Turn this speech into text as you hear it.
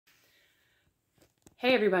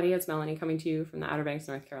Hey everybody, it's Melanie coming to you from the Outer Banks,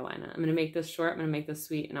 North Carolina. I'm going to make this short, I'm going to make this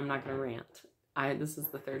sweet, and I'm not going to rant. This is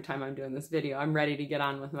the third time I'm doing this video. I'm ready to get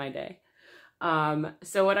on with my day.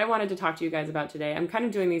 So what I wanted to talk to you guys about today, I'm kind of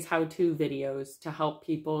doing these how-to videos to help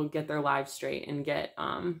people get their lives straight and get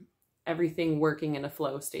everything working in a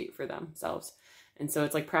flow state for themselves. And so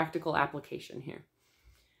it's like practical application here.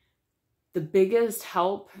 The biggest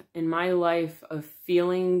help in my life of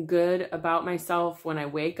feeling good about myself when I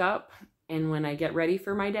wake up and when I get ready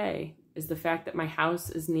for my day is the fact that my house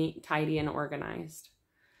is neat, tidy, and organized.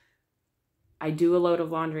 I do a load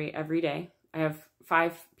of laundry every day. I have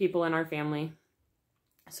 5 people in our family.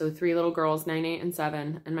 So 3 little girls, 9, 8, and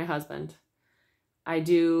 7, and my husband. I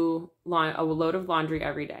do a load of laundry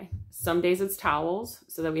every day. Some days it's towels,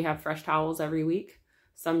 so that we have fresh towels every week.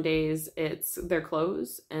 Some days it's their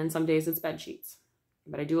clothes, and some days it's bed sheets.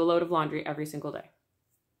 But I do a load of laundry every single day.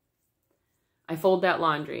 I fold that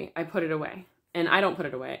laundry, I put it away. And I don't put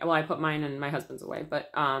it away. Well, I put mine and my husband's away, but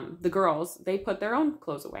the girls, they put their own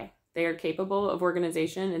clothes away. They are capable of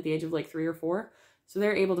organization at the age of like 3 or 4, so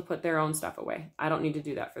they're able to put their own stuff away. I don't need to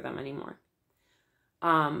do that for them anymore.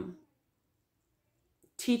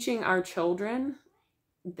 Teaching our children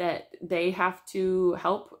that they have to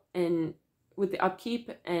help with the upkeep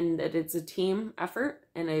and that it's a team effort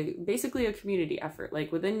and basically a community effort.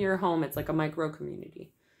 Like within your home, it's like a micro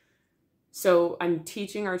community. So I'm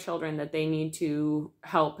teaching our children that they need to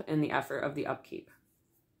help in the effort of the upkeep.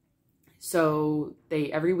 So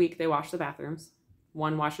every week they wash the bathrooms.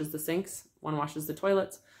 One washes the sinks, one washes the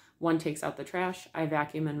toilets, one takes out the trash. I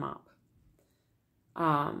vacuum and mop.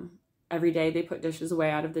 Every day they put dishes away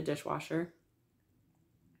out of the dishwasher.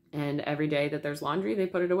 And every day that there's laundry, they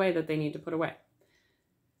put it away that they need to put away.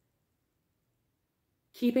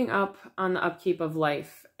 Keeping up on the upkeep of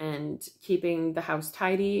life and keeping the house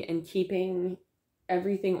tidy and keeping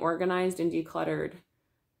everything organized and decluttered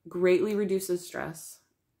greatly reduces stress,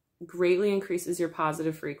 greatly increases your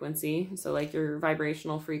positive frequency. So like your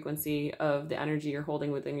vibrational frequency of the energy you're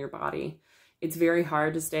holding within your body. It's very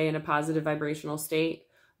hard to stay in a positive vibrational state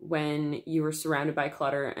when you are surrounded by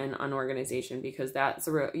clutter and unorganization, because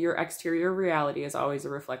your exterior reality is always a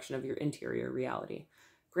reflection of your interior reality.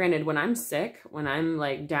 Granted, when I'm sick, when I'm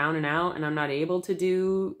like down and out and I'm not able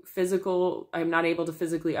to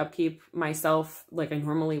physically upkeep myself like I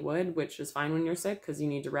normally would, which is fine when you're sick because you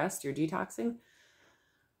need to rest, you're detoxing.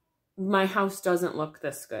 My house doesn't look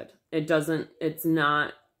this good. It's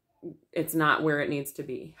not where it needs to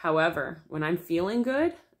be. However, when I'm feeling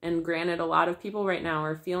good, and granted, a lot of people right now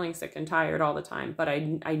are feeling sick and tired all the time, but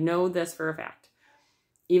I know this for a fact.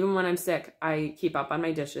 Even when I'm sick, I keep up on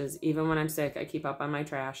my dishes. Even when I'm sick, I keep up on my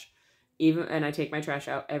trash. And I take my trash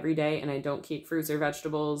out every day, and I don't keep fruits or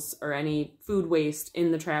vegetables or any food waste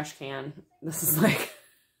in the trash can. This is like,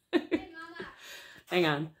 hang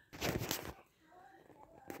on.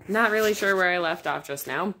 Not really sure where I left off just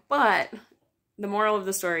now, but the moral of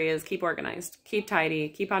the story is keep organized, keep tidy,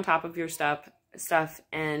 keep on top of your stuff,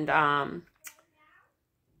 and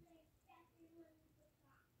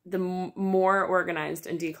the more organized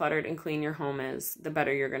and decluttered and clean your home is, the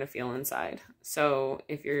better you're going to feel inside. So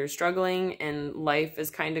if you're struggling and life is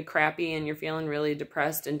kind of crappy and you're feeling really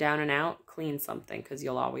depressed and down and out, clean something because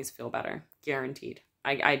you'll always feel better. Guaranteed.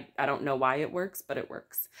 I don't know why it works, but it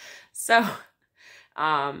works. So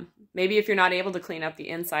maybe if you're not able to clean up the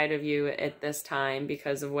inside of you at this time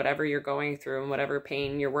because of whatever you're going through and whatever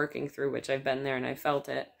pain you're working through, which I've been there and I felt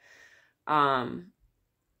it,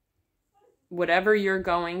 whatever you're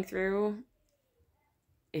going through,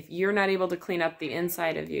 if you're not able to clean up the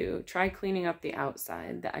inside of you, try cleaning up the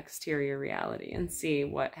outside, the exterior reality, and see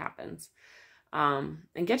what happens. And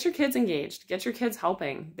get your kids engaged. Get your kids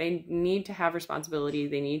helping. They need to have responsibility.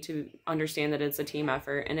 They need to understand that it's a team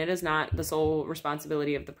effort, and it is not the sole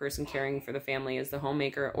responsibility of the person caring for the family as the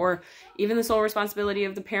homemaker, or even the sole responsibility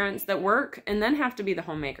of the parents that work and then have to be the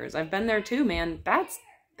homemakers. I've been there too, man.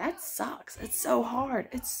 That sucks. It's so hard.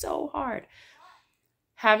 It's so hard.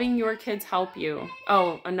 Having your kids help you.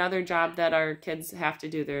 Oh, another job that our kids have to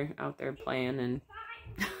do, they're out there playing, and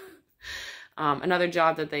another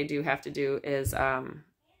job that they do have to do is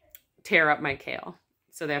tear up my kale.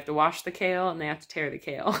 So they have to wash the kale and they have to tear the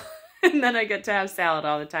kale. And then I get to have salad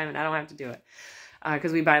all the time and I don't have to do it.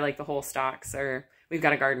 Because we buy like the whole stalks, or we've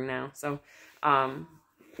got a garden now. So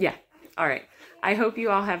yeah. All right. I hope you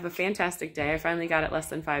all have a fantastic day. I finally got it less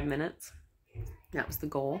than 5 minutes. That was the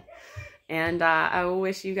goal. And I will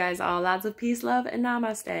wish you guys all lots of peace, love, and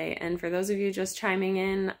namaste. And for those of you just chiming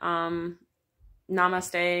in,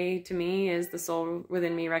 namaste to me is the soul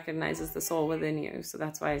within me recognizes the soul within you. So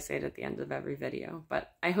that's why I say it at the end of every video.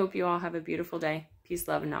 But I hope you all have a beautiful day. Peace,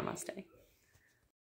 love, and namaste.